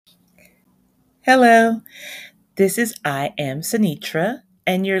Hello, this is I Am Sinitra,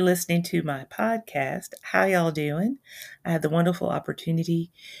 and you're listening to my podcast. How y'all doing? I had the wonderful opportunity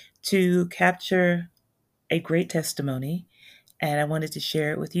to capture a great testimony, and I wanted to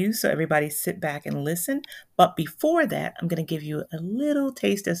share it with you. So everybody sit back and listen. But before that, I'm going to give you a little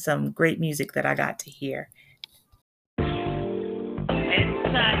taste of some great music that I got to hear. It's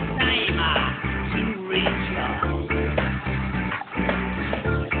time to recharge.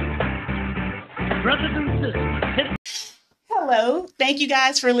 Brothers and sisters, Hello. Thank you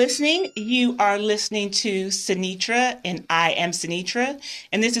guys for listening. You are listening to Sinitra, and I am Sinitra,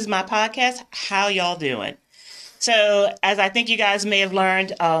 and this is my podcast. How y'all doing? So, as I think you guys may have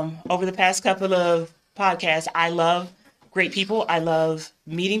learned over the past couple of podcasts, I love great people. I love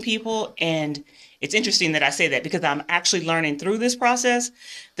meeting people. And it's interesting that I say that because I'm actually learning through this process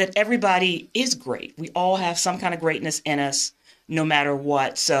that everybody is great. We all have some kind of greatness in us, no matter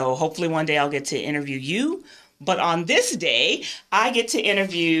what. So, hopefully, one day I'll get to interview you. But on this day, I get to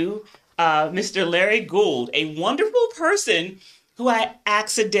interview Mr. Larry Gould, a wonderful person who I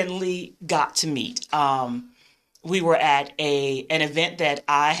accidentally got to meet. We were at an event that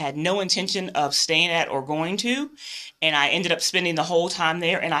I had no intention of staying at or going to, and I ended up spending the whole time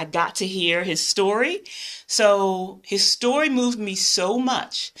there, and I got to hear his story. So his story moved me so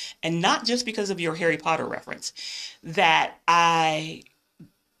much, and not just because of your Harry Potter reference, that I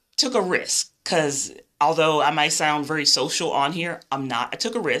took a risk, because although I might sound very social on here, I'm not. I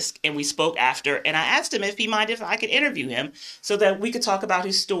took a risk, and we spoke after, and I asked him if he minded if I could interview him so that we could talk about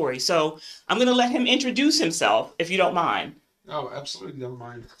his story. So I'm going to let him introduce himself, if you don't mind. Oh, absolutely don't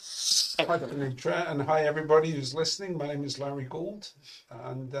mind. Hi, Sinitra, and hi everybody who's listening. My name is Larry Gould,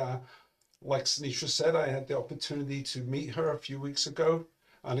 and like Sinitra said, I had the opportunity to meet her a few weeks ago,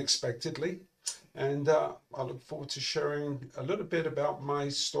 unexpectedly, and I look forward to sharing a little bit about my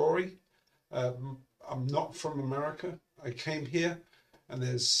story. I'm not from America. I came here, and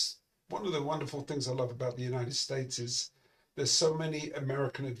there's one of the wonderful things I love about the United States is there's so many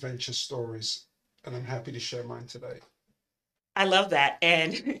American adventure stories, and I'm happy to share mine today. I love that.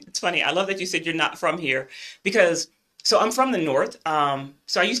 And it's funny. I love that you said you're not from here because, so I'm from the North.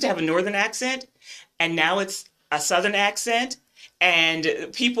 So I used to have a Northern accent, and now it's a Southern accent. And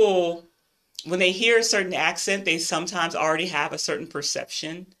people, when they hear a certain accent, they sometimes already have a certain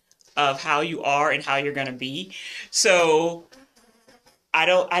perception of how you are and how you're going to be. So I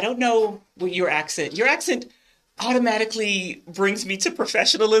don't know what your accent automatically brings me to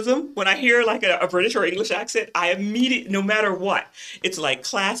professionalism. When I hear like a British or English accent, I immediately, no matter what, it's like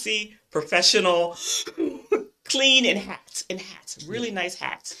classy, professional, clean, and hats, really nice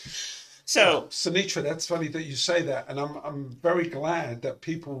hats. So, Sinitra, that's funny that you say that, and I'm very glad that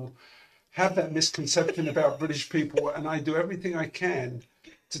people have that misconception about British people, and I do everything I can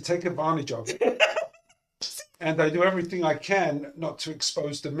to take advantage of it. And I do everything I can not to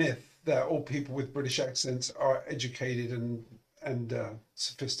expose the myth that all people with British accents are educated and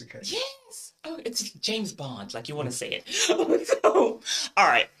sophisticated. yes. Oh, it's James Bond, like you want to say it. So, all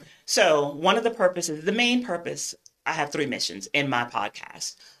right. So, one of the purposes, the main purpose, I have three missions in my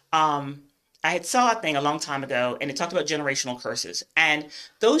podcast. I had saw a thing a long time ago, and it talked about generational curses, and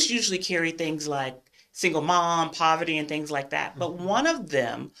those usually carry things like single mom, poverty, and things like that. But one of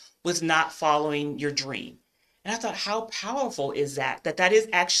them was not following your dream. And I thought, how powerful is that? That is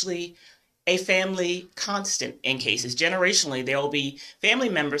actually a family constant in cases. Generationally, there will be family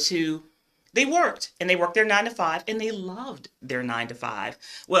members who they worked their 9 to 5 and they loved their 9 to 5.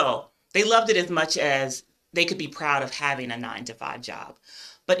 Well, they loved it as much as they could be proud of having a 9 to 5 job.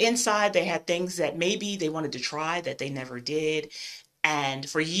 But inside, they had things that maybe they wanted to try that they never did. And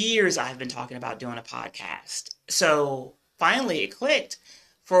for years, I've been talking about doing a podcast. So finally, it clicked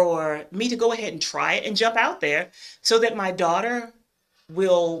for me to go ahead and try it and jump out there so that my daughter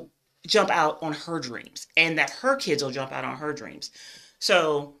will jump out on her dreams and that her kids will jump out on her dreams.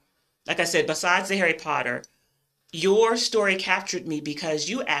 So, like I said, besides the Harry Potter, your story captured me because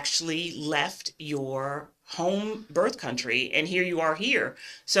you actually left your home birth country and here you are here.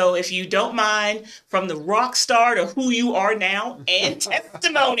 So if you don't mind, from the rock star to who you are now and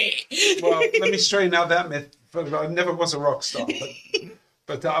testimony. Well, let me straighten out that myth. I never was a rock star,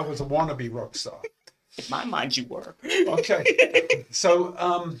 but I was a wannabe rock star. In my mind, you were. Okay.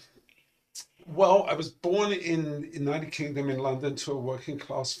 So, well, I was born in United Kingdom in London to a working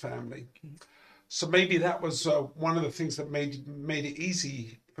class family. So maybe that was one of the things that made it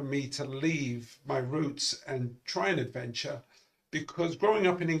easy for me to leave my roots and try an adventure, because growing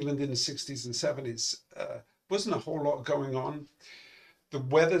up in England in the 60s and 70s wasn't a whole lot going on. The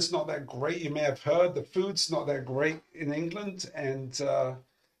weather's not that great. You may have heard the food's not that great in England, and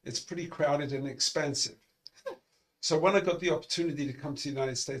it's pretty crowded and expensive. So when I got the opportunity to come to the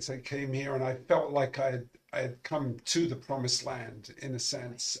United States, I came here and I felt like I had come to the promised land in a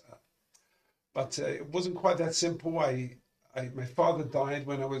sense. But it wasn't quite that simple. My father died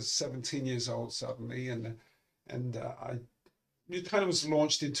when I was 17 years old suddenly, and I kind of was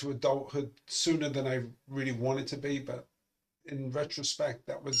launched into adulthood sooner than I really wanted to be. But in retrospect,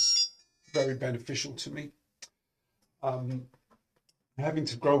 that was very beneficial to me. Having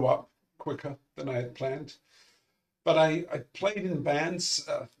to grow up quicker than I had planned. But I played in bands.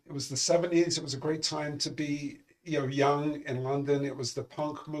 It was the 70s. It was a great time to be, young in London. It was the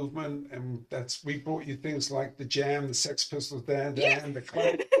punk movement, and we brought you things like the Jam, the Sex Pistols, and the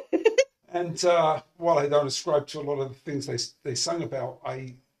Clash. And while I don't ascribe to a lot of the things they sung about,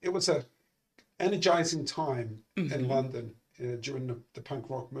 it was a energizing time in London during the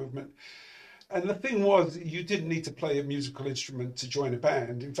punk rock movement. And the thing was, you didn't need to play a musical instrument to join a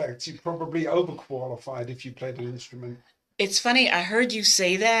band. In fact, you probably overqualified if you played an instrument. It's funny, I heard you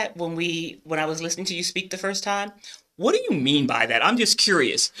say that when I was listening to you speak the first time. What do you mean by that? I'm just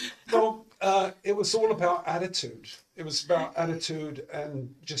curious. Well, it was all about attitude. It was about attitude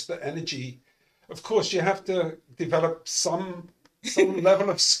and just the energy. Of course, you have to develop some level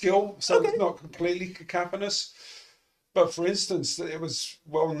of skill, so it's not completely cacophonous. But for instance, it was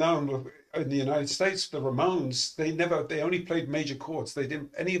well known in the United States, the Ramones, they only played major chords. They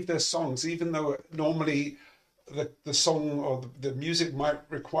didn't, any of their songs, even though normally the song or the music might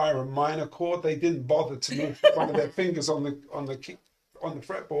require a minor chord, they didn't bother to move one of their fingers on the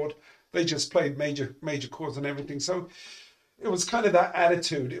fretboard. They just played major chords and everything. So it was kind of that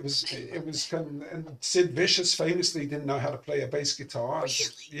attitude. It was kind of, and Sid Vicious famously didn't know how to play a bass guitar.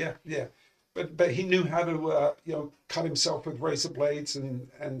 Really? Yeah. But he knew how to cut himself with razor blades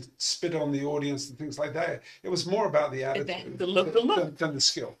and spit on the audience and things like that. It was more about the attitude The look. than the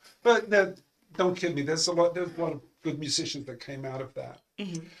skill. But don't kid me. There's a lot of good musicians that came out of that.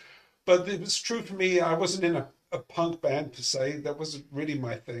 Mm-hmm. But it was true for me. I wasn't in a punk band per se. That wasn't really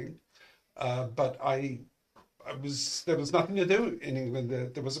my thing. But there was nothing to do in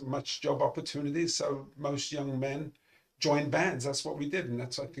England. There wasn't much job opportunities. So most young men joined bands. That's what we did, and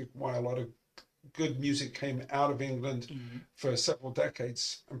that's I think why a lot of good music came out of England for several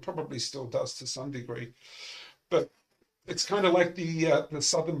decades, and probably still does to some degree. But it's kind of like the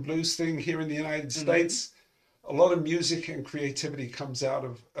Southern blues thing here in the United States. A lot of music and creativity comes out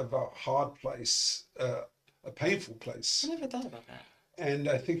of a hard place, a painful place. I never thought about that. And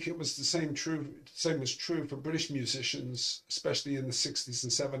I think it was the same was true for British musicians, especially in the 60s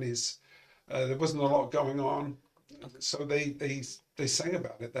and 70s. There wasn't a lot going on, so they sang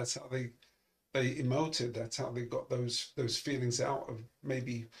about it. That's how they emoted. That's how they got those feelings out of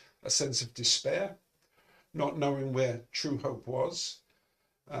maybe a sense of despair, not knowing where true hope was.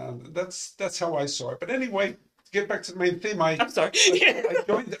 That's how I saw it. But anyway, to get back to the main theme, I'm sorry. I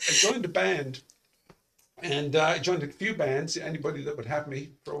joined a band, and I joined a few bands. Anybody that would have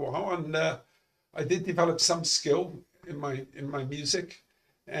me for a while, and I did develop some skill in my music,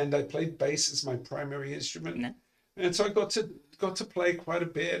 and I played bass as my primary instrument. No. And so I got to play quite a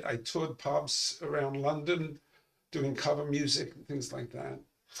bit. I toured pubs around London, doing cover music and things like that.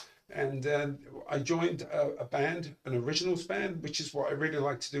 And then I joined a band, an originals band, which is what I really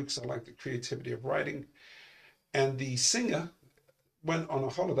like to do because I like the creativity of writing. And the singer went on a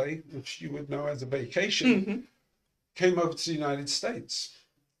holiday, which you would know as a vacation, came over to the United States.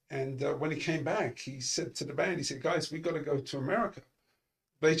 And when he came back, he said to the band, he said, "Guys, we got to go to America.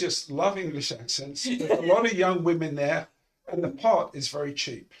 They just love English accents. There's a lot of young women there, and the pot is very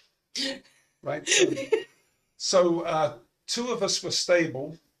cheap." Right? So two of us were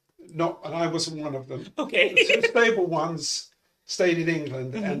stable, and I wasn't one of them. Okay. The two stable ones stayed in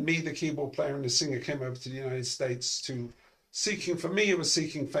England, and me, the keyboard player and the singer, came over to the United States for me, it was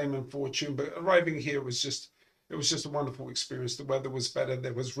seeking fame and fortune, but arriving here was just a wonderful experience. The weather was better.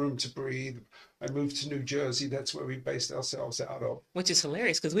 There was room to breathe. I moved to New Jersey. That's where we based ourselves out of. Which is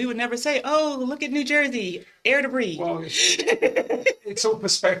hilarious because we would never say, "Oh, look at New Jersey, air to breathe." Well, it's all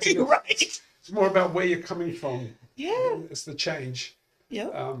perspective. Right. It's more about where you're coming from. Yeah. It's the change.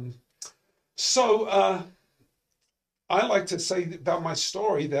 Yeah. So I like to say about my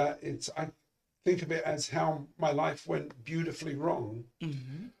story that I think of it as how my life went beautifully wrong.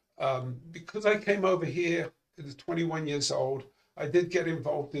 Because I came over here at 21 years old, I did get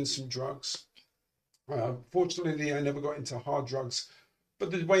involved in some drugs. Fortunately, I never got into hard drugs,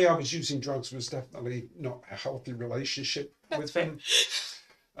 but the way I was using drugs was definitely not a healthy relationship with them.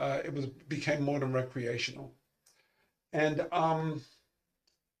 It became more than recreational. And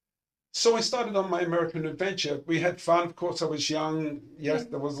So I started on my American adventure. We had fun. Of course, I was young. Yes,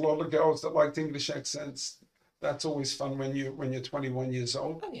 there was a lot of girls that liked English accents. That's always fun when you're 21 years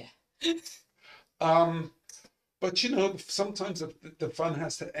old. Oh yeah. Um, but sometimes the fun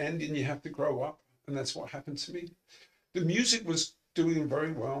has to end and you have to grow up, and that's what happened to me. The music was doing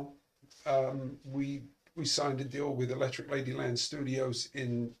very well. We signed a deal with Electric Ladyland Studios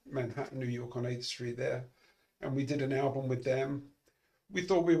in Manhattan, New York, on 8th Street there, and we did an album with them. We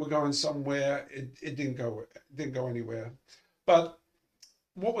thought we were going somewhere. It didn't go anywhere. But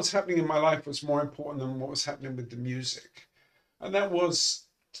what was happening in my life was more important than what was happening with the music, and that was,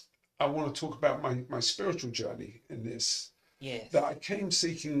 I want to talk about my spiritual journey in this. Yes. That I came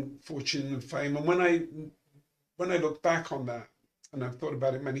seeking fortune and fame, and when I look back on that, and I've thought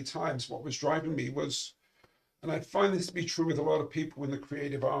about it many times, what was driving me was, and I find this to be true with a lot of people in the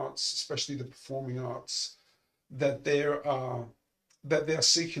creative arts, especially the performing arts, that they're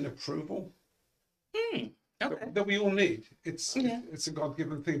seeking approval. Okay. That we all need. It's a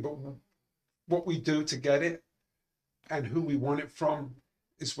God-given thing, but what we do to get it and who we want it from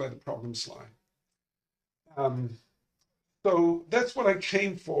is where the problems lie. So that's what I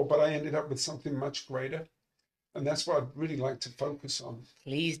came for, but I ended up with something much greater. And that's what I'd really like to focus on.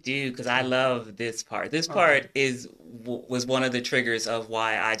 Please do, because I love this part. This part was one of the triggers of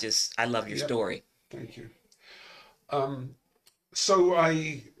why I love your story. Thank you. So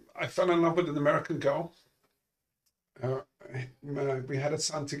I fell in love with an American girl. We had a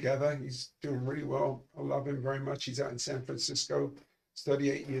son together. He's doing really well. I love him very much. He's out in San Francisco. He's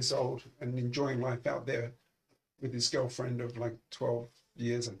 38 years old and enjoying life out there with his girlfriend of like 12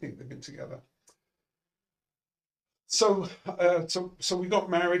 years. I think they've been together. So we got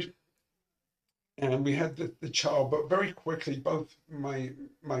married and we had the child, but very quickly, both my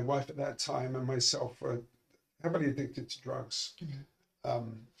wife at that time and myself were heavily addicted to drugs.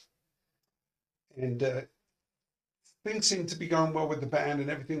 And things seemed to be going well with the band and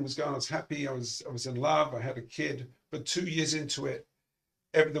everything was going. I was happy. I was in love. I had a kid, but 2 years into it,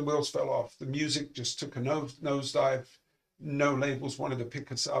 the wheels fell off. The music just took a nosedive. No labels wanted to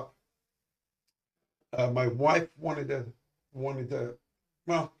pick us up. My wife wanted to,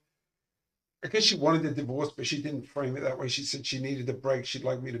 well, I guess she wanted a divorce, but she didn't frame it that way. She said she needed a break. She'd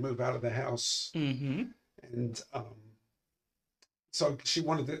like me to move out of the house. And so she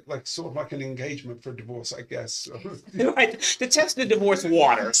wanted it sort of like an engagement for divorce, I guess. Right, to test the divorce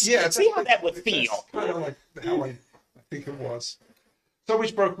waters. Yeah, see how that would feel. Kind of like how I think it was. So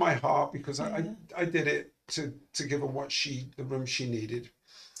which broke my heart because I did it to give her the room she needed.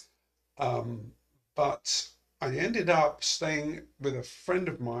 But I ended up staying with a friend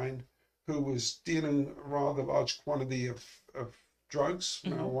of mine who was dealing a rather large quantity of drugs,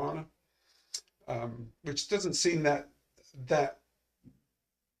 marijuana, which doesn't seem that bad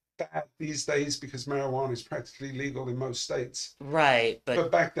these days because marijuana is practically legal in most states. Right, but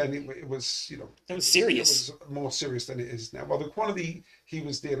back then it was, it was serious. It was more serious than it is now. Well, the quantity he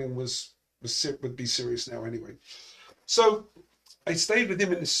was dealing would be serious now anyway. So I stayed with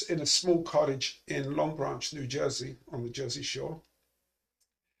him in a small cottage in Long Branch, New Jersey, on the Jersey Shore.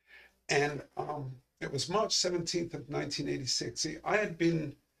 And it was March 17th of 1986. See, I had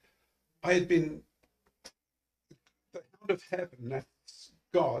been the Hound of Heaven, that's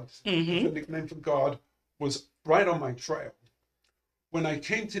God, the nickname for God, was right on my trail. When I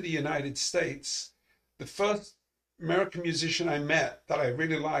came to the United States, the first American musician I met that I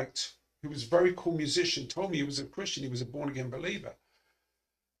really liked, who was a very cool musician, told me he was a Christian, he was a born-again believer.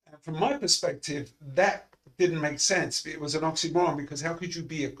 And from my perspective, that didn't make sense. It was an oxymoron because how could you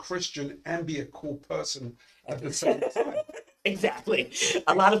be a Christian and be a cool person at the same time? Exactly.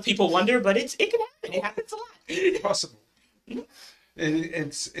 A lot of people wonder, but it can happen. It happens a lot. It's possible.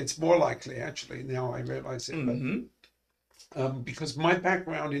 It's more likely, actually, now I realize it. But, because my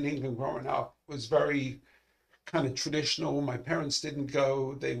background in England growing up was very kind of traditional. My parents didn't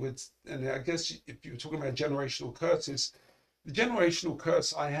go. And I guess if you're talking about generational curses, the generational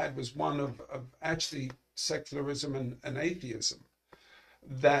curse I had was one of actually secularism and atheism.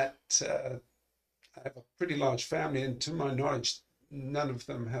 That I have a pretty large family, and to my knowledge, none of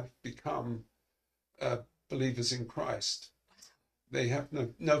them have become believers in Christ. They have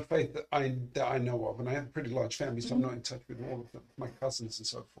no faith that I know of, and I have a pretty large family, so I'm not in touch with all of them, my cousins and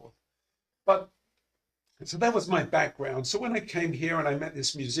so forth. But so that was my background. So when I came here and I met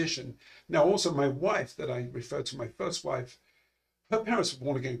this musician, now also my wife that I referred to, my first wife, her parents were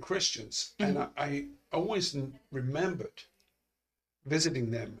born-again Christians, and I always remembered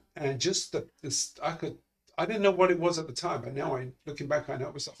visiting them, and just I didn't know what it was at the time, but now looking back, I know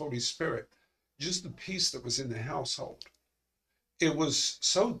it was the Holy Spirit. Just the peace that was in the household. it was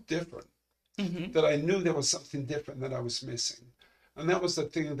so different Mm-hmm. that I knew there was something different that I was missing. And that was the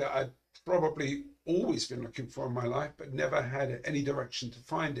thing that I'd probably always been looking for in my life, but never had any direction to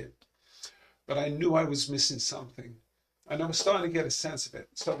find it. But I knew I was missing something. And I was starting to get a sense of it.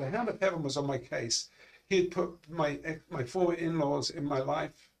 So the Hound of Heaven was on my case. He had put my former in-laws in my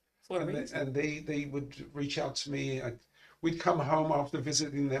life, For a and reason. they would reach out to me. We'd come home after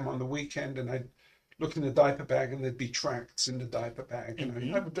visiting them on the weekend, and I'd look in the diaper bag, and there'd be tracts in the diaper bag.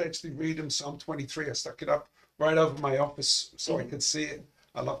 And I would actually read them, Psalm 23. I stuck it up right over my office so I could see it.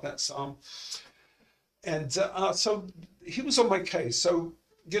 I love that psalm. And so he was on my case. So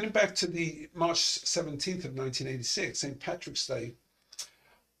getting back to the March 17th of 1986, St. Patrick's Day,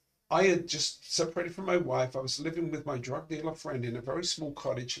 I had just separated from my wife. I was living with my drug dealer friend in a very small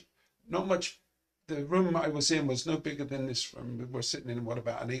cottage. Not much. The room I was in was no bigger than this room. We're sitting in what,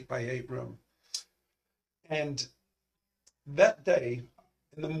 about an 8x8 room. And that day,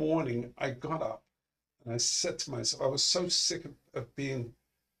 in the morning, I got up and I said to myself, I was so sick of being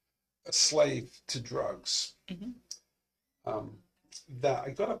a slave to drugs, that I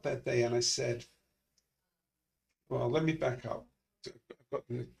got up that day and I said, well, let me back up. I've got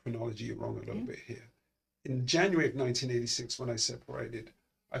the chronology wrong a little bit here. In January of 1986, when I separated,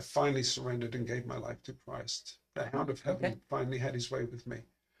 I finally surrendered and gave my life to Christ. The Hound of Heaven finally had his way with me.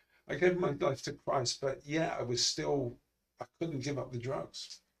 I gave my life to Christ, but yeah, I couldn't give up the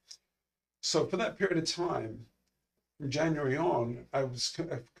drugs. So for that period of time, from January on, I was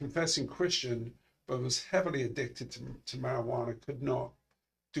a confessing Christian, but was heavily addicted to marijuana, could not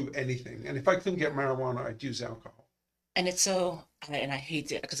do anything. And if I couldn't get marijuana, I'd use alcohol. And it's so, and I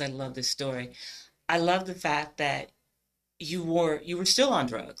hate it because I love this story. I love the fact that you were still on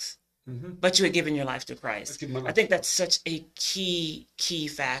drugs, but you had given your life to Christ. I think that's such a key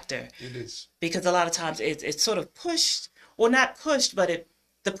factor. It is. Because a lot of times it's sort of pushed, well, not pushed, but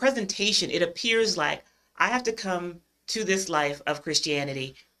the presentation, it appears like I have to come to this life of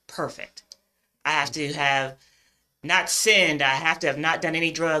Christianity perfect. I have to have not sinned. I have to have not done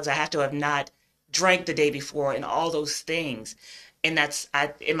any drugs. I have to have not drank the day before and all those things. And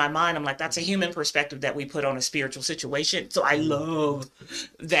in my mind, I'm like, that's a human perspective that we put on a spiritual situation. So I love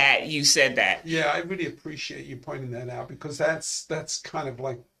that you said that. Yeah, I really appreciate you pointing that out, because that's kind of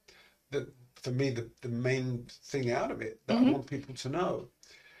like for me the main thing out of it that I want people to know.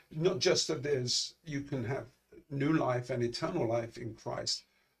 Not just that you can have new life and eternal life in Christ,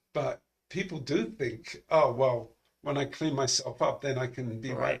 but people do think, oh, well, when I clean myself up, then I can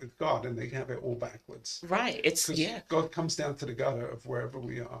be right with God, and they have it all backwards. Right. God comes down to the gutter of wherever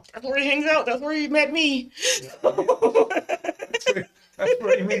we are. That's where he hangs out. That's where he met me. That's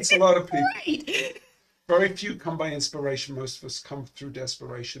where he meets a lot of people. Right. Very few come by inspiration. Most of us come through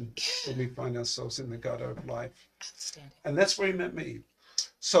desperation when we find ourselves in the gutter of life. Outstanding. And that's where he met me.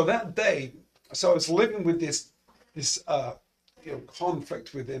 So that day, I was living with this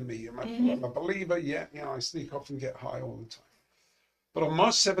conflict within me. I'm a believer, yet I sneak off and get high all the time. But on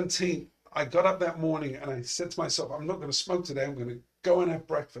March 17th, I got up that morning and I said to myself, I'm not going to smoke today. I'm going to go and have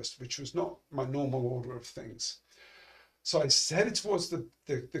breakfast, which was not my normal order of things. So I headed towards the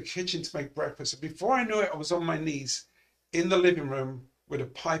kitchen to make breakfast. And before I knew it, I was on my knees in the living room with a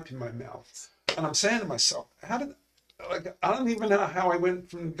pipe in my mouth. And I'm saying to myself, I don't even know how I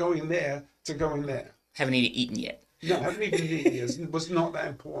went from going there to going there. Haven't even eaten yet. No, I haven't even eaten yet. It was not that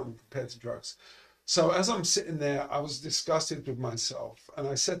important compared to drugs. So as I'm sitting there, I was disgusted with myself. And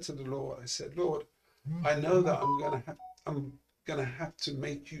I said to the Lord, Lord, I know that I'm gonna have to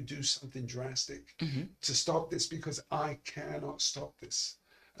make you do something drastic to stop this, because I cannot stop this.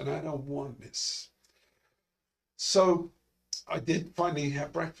 And I don't want this. So I did finally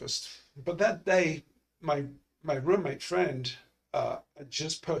have breakfast. But that day, my roommate friend had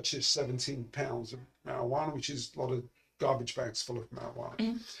just purchased 17 pounds of marijuana, which is a lot of garbage bags full of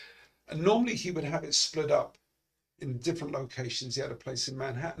marijuana. And normally he would have it split up in different locations. He had a place in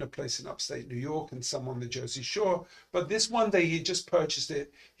Manhattan, a place in upstate New York, and some on the Jersey Shore. But this one day he just purchased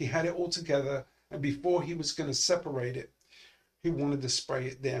it. He had it all together. And before he was going to separate it, he wanted to spray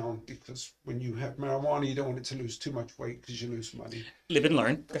it down, because when you have marijuana, you don't want it to lose too much weight because you lose money. Live and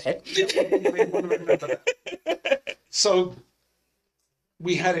learn. Go ahead. You may want to remember that. So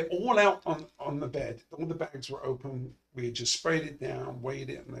we had it all out on the bed. All the bags were open. We had just sprayed it down,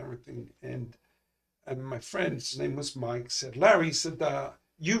 weighed it and everything. And my friend, his name was Mike, said, Larry, he said,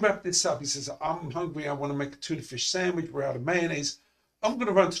 you wrap this up. He says, I'm hungry. I want to make a tuna fish sandwich. We're out of mayonnaise. I'm going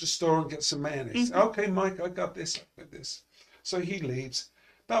to run to the store and get some mayonnaise. Okay, Mike, I got this. So he leaves.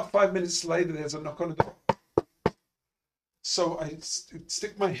 About 5 minutes later, there's a knock on the door. So I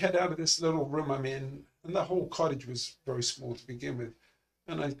stick my head out of this little room I'm in, and the whole cottage was very small to begin with.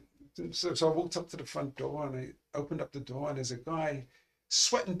 And so I walked up to the front door and I opened up the door, and there's a guy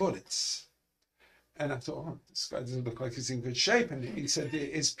sweating bullets. And I thought, oh, this guy doesn't look like he's in good shape. And he said,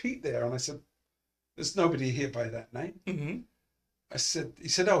 is Pete there? And I said, there's nobody here by that name. Mm-hmm. He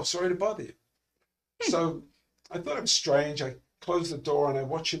said, oh, sorry to bother you. So I thought it was strange. I closed the door and I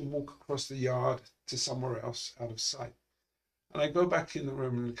watched him walk across the yard to somewhere else out of sight. And I go back in the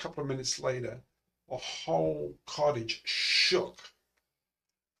room, and a couple of minutes later, the whole cottage shook.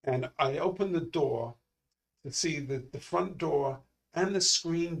 And I opened the door to see the front door and the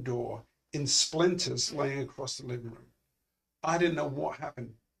screen door in splinters laying across the living room. I didn't know what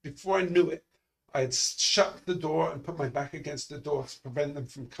happened. Before I knew it, I had shut the door and put my back against the door to prevent them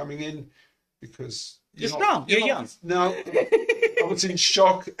from coming in, because You're strong. You're young. No, I was in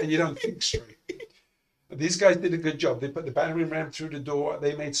shock, and you don't think straight. These guys did a good job. They put the battering ram through the door.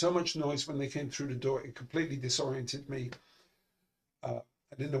 They made so much noise when they came through the door, it completely disoriented me. I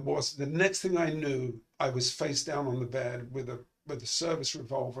didn't know what was. The next thing I knew, I was face down on the bed with a service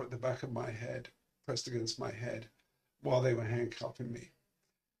revolver at the back of my head, pressed against my head, while they were handcuffing me.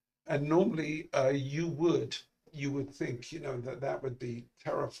 And normally, you would think, that would be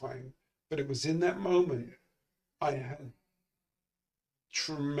terrifying. But it was in that moment I had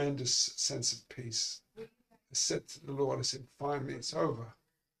tremendous sense of peace. I said to the Lord, I said, finally, it's over.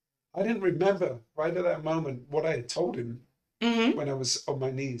 I didn't remember right at that moment what I had told him when I was on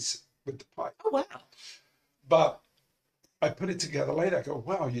my knees with the pipe. Oh, wow. But I put it together later. I go,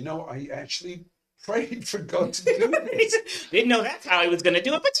 wow, I actually prayed for God to do this. Didn't know that's how he was going to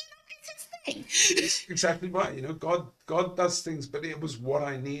do it, but it's his thing. It's exactly right. God does things, but it was what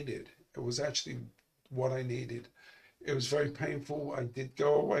I needed. It was actually what I needed. It was very painful. I did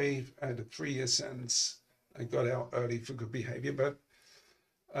go away. I had a 3-year sentence. I got out early for good behavior, but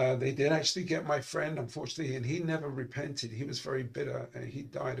they did actually get my friend, unfortunately, and he never repented. He was very bitter, and he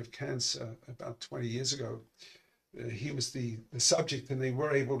died of cancer about 20 years ago. He was the subject, and they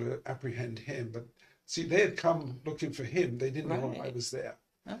were able to apprehend him. But see, they had come looking for him. They didn't know I was there.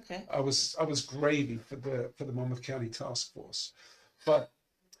 Okay. I was gravy for the Monmouth County Task Force, but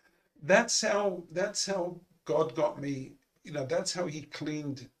that's how God got me. That's how He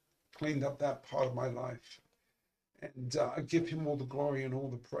cleaned up that part of my life, and I give Him all the glory and all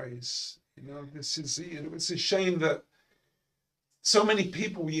the praise. It's a shame that so many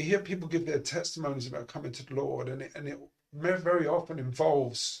people, you hear people give their testimonies about coming to the Lord, and it very often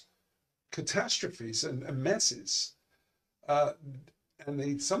involves catastrophes and messes.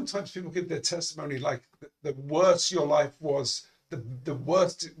 And sometimes people give their testimony like the worse your life was, the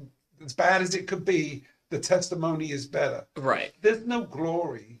worst, as bad as it could be, the testimony is better. Right. There's no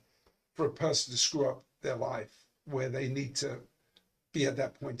glory for a person to screw up their life where they need to be at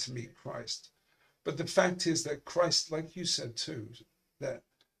that point to meet Christ. But the fact is that Christ, like you said too,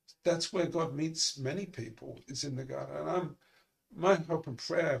 that's where God meets many people, is in the gutter. And my hope and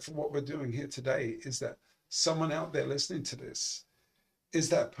prayer for what we're doing here today is that someone out there listening to this is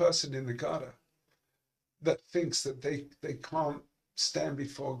that person in the gutter that thinks that they can't stand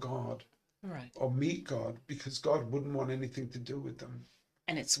before God, right, or meet God, because God wouldn't want anything to do with them.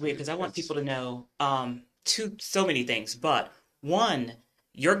 And it's weird because I want people to know so many things. But one,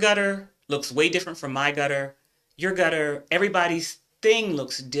 your gutter looks way different from my gutter. Your gutter, everybody's thing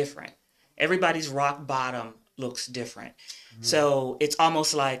looks different. Everybody's rock bottom looks different. Mm-hmm. So it's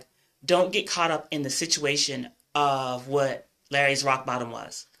almost like, don't get caught up in the situation of what Larry's rock bottom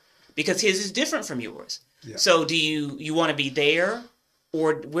was, because his is different from yours. Yeah. So do you want to be there,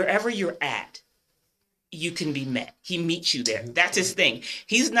 or wherever you're at, you can be met. He meets you there. That's his thing.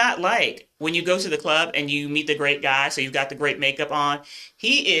 He's not like when you go to the club and you meet the great guy, so you've got the great makeup on.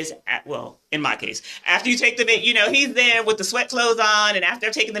 He is, in my case, after you take he's there with the sweat clothes on, and after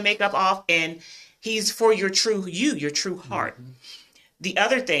taking the makeup off, and he's for your true heart. Mm-hmm. The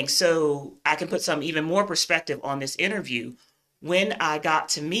other thing, so I can put some even more perspective on this interview, when I got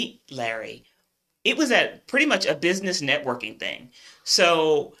to meet Larry, it was at pretty much a business networking thing.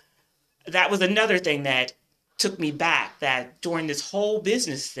 So that was another thing that took me back, that during this whole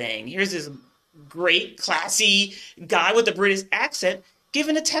business thing, here's this great, classy guy with a British accent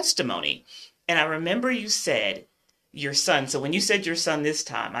giving a testimony. And I remember you said your son. So when you said your son this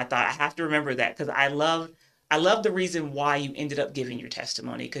time, I thought I have to remember that, because I love the reason why you ended up giving your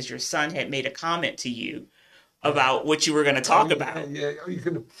testimony, because your son had made a comment to you about what you were going to talk about. Yeah.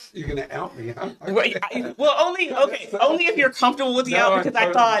 You're gonna out me, huh? Only if you're comfortable with the out, because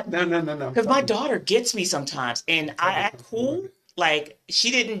I thought no. Because my daughter gets me sometimes, and I act cool, Like,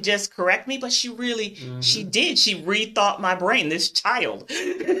 she didn't just correct me, but she really, she did. She rethought my brain, this child.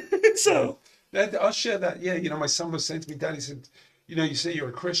 So, I'll share that. Yeah, my son was saying to me, Dad, he said, you say you're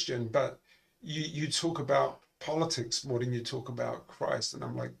a Christian, but you talk about politics more than you talk about Christ. And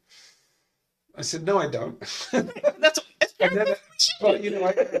I'm like, I said, no, I don't. that's And then, but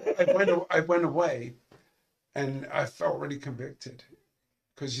I went away, and I felt really convicted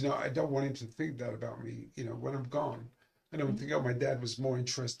because I don't want him to think that about me. When I'm gone, I don't think, oh, my dad was more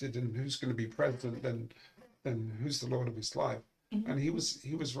interested in who's going to be president than who's the Lord of his life. And he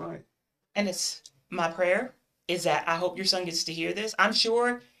was right. And it's my prayer is that I hope your son gets to hear this. I'm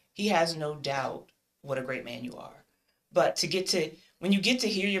sure he has no doubt what a great man you are. But when you get to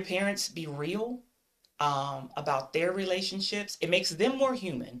hear your parents be real about their relationships, it makes them more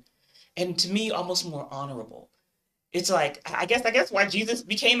human, and to me, almost more honorable. It's like, I guess why Jesus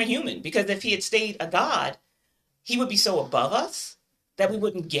became a human, because if he had stayed a God, he would be so above us that we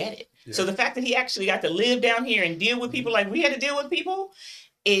wouldn't get it. Yeah. So the fact that he actually got to live down here and deal with people like we had to deal with people,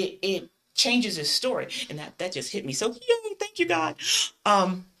 it changes his story. And that just hit me. So yay, thank you, God.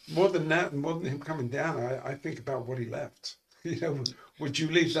 More than that, and more than him coming down, I think about what he left. Would you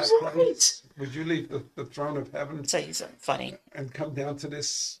leave that place? Would you leave the throne of heaven? I'll tell you something funny. And come down to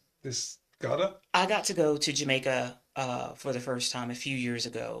this gutter? I got to go to Jamaica for the first time a few years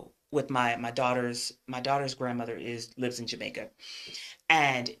ago with my daughter's grandmother lives in Jamaica.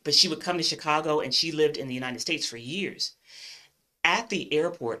 But she would come to Chicago, and she lived in the United States for years. At the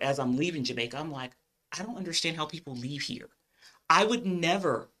airport, as I'm leaving Jamaica, I'm like, I don't understand how people leave here. I would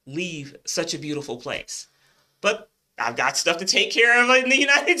never leave such a beautiful place. But I've got stuff to take care of in the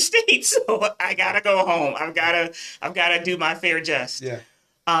United States, so I gotta go home. I've gotta do my fair just. Yeah.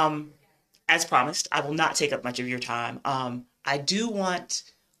 As promised, I will not take up much of your time. I do want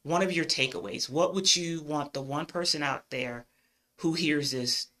one of your takeaways. What would you want the one person out there who hears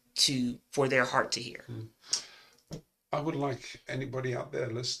this for their heart to hear? I would like anybody out there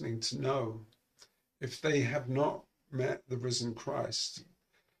listening to know, if they have not met the risen Christ,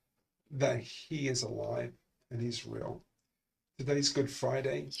 that he is alive and he's real. Today's Good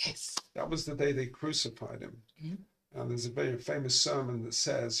Friday. Yes. That was the day they crucified him. Mm-hmm. And there's a very famous sermon that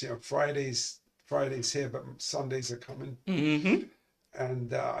says, Friday's here, but Sundays are coming. Mm-hmm.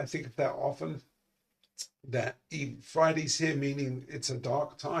 And I think of that often, that Friday's here, meaning it's a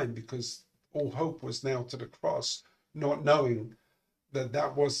dark time, because all hope was nailed to the cross, not knowing that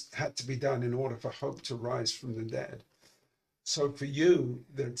had to be done in order for hope to rise from the dead. So for you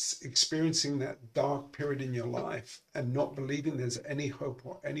that's experiencing that dark period in your life and not believing there's any hope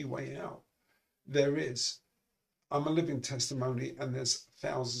or any way out, there is. I'm a living testimony, and there's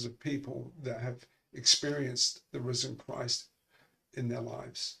thousands of people that have experienced the risen Christ in their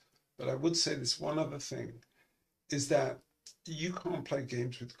lives. But I would say this one other thing, is that you can't play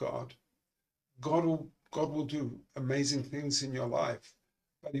games with God. God will do amazing things in your life,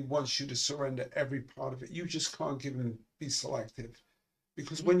 but he wants you to surrender every part of it. You just can't be selective,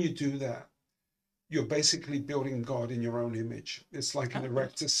 because when you do that, you're basically building God in your own image. It's like an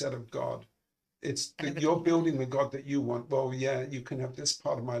erector set of God. You're building the God that you want. Well, yeah, you can have this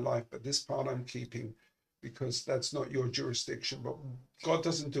part of my life, but this part I'm keeping, because that's not your jurisdiction. But God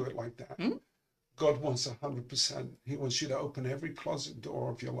doesn't do it like that. Mm-hmm. God wants 100%. He wants you to open every closet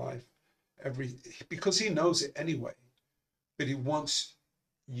door of your life, because he knows it anyway, but he wants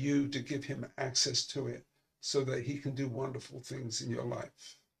you to give him access to it so that he can do wonderful things in your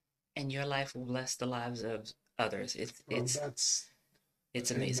life. And your life will bless the lives of others. It's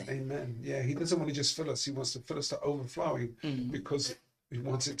amazing. Amen. Yeah, he doesn't want to just fill us. He wants to fill us to overflowing, because he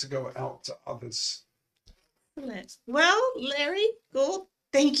wants it to go out to others. Well, Larry Gould,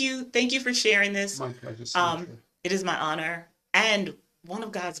 thank you. Thank you for sharing this. My pleasure. It is my honor and one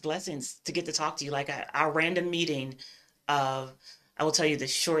of God's blessings to get to talk to you. Like our random meeting I will tell you the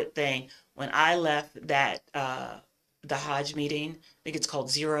short thing. When I left that the Hodge meeting, I think it's called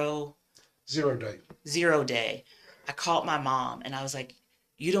Zero Day. I called my mom and I was like,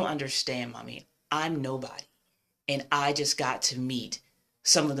 you don't understand, Mommy. I'm nobody. And I just got to meet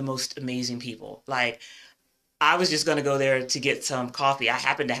some of the most amazing people. Like, I was just going to go there to get some coffee. I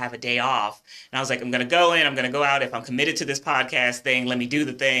happened to have a day off. And I was like, I'm going to go in. I'm going to go out. If I'm committed to this podcast thing, let me do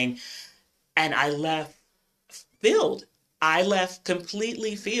the thing. And I left filled. I left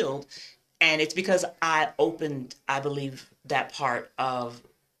completely filled. And it's because I opened, I believe, that part of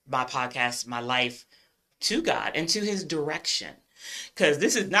my podcast, my life, to God and to his direction. Because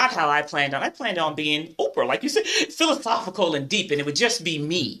this is not how I planned on. I planned on being Oprah, like you said, philosophical and deep, and it would just be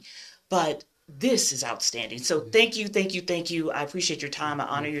me. But this is outstanding. So thank you. I appreciate your time. I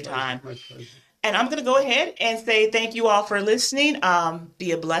honor your time. And I'm going to go ahead and say thank you all for listening.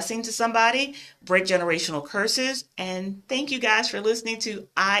 Be a blessing to somebody, break generational curses, and thank you guys for listening to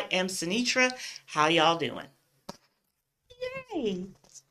I Am Sinitra. How y'all doing? Yay!